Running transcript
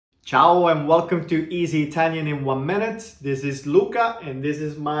Ciao and welcome to Easy Italian in 1 minute. This is Luca and this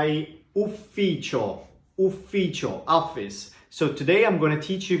is my ufficio, office. So today I'm going to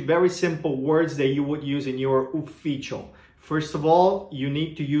teach you very simple words that you would use in your ufficio. First of all, you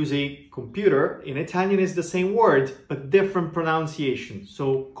need to use a computer. In Italian it's the same word, but different pronunciation.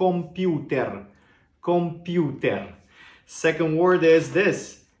 So computer. Second word is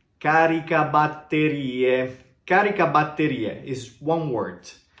this, caricabatterie. Caricabatterie is one word.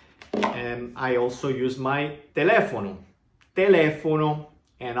 And I also use my telefono.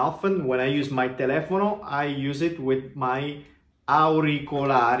 And often when I use my telefono, I use it with my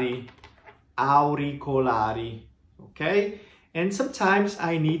auricolari. Okay? And sometimes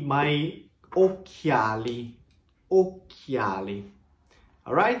I need my occhiali.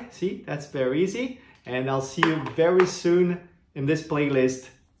 All right? See, that's very easy. And I'll see you very soon in this playlist,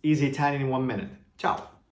 Easy Italian in 1 minute. Ciao.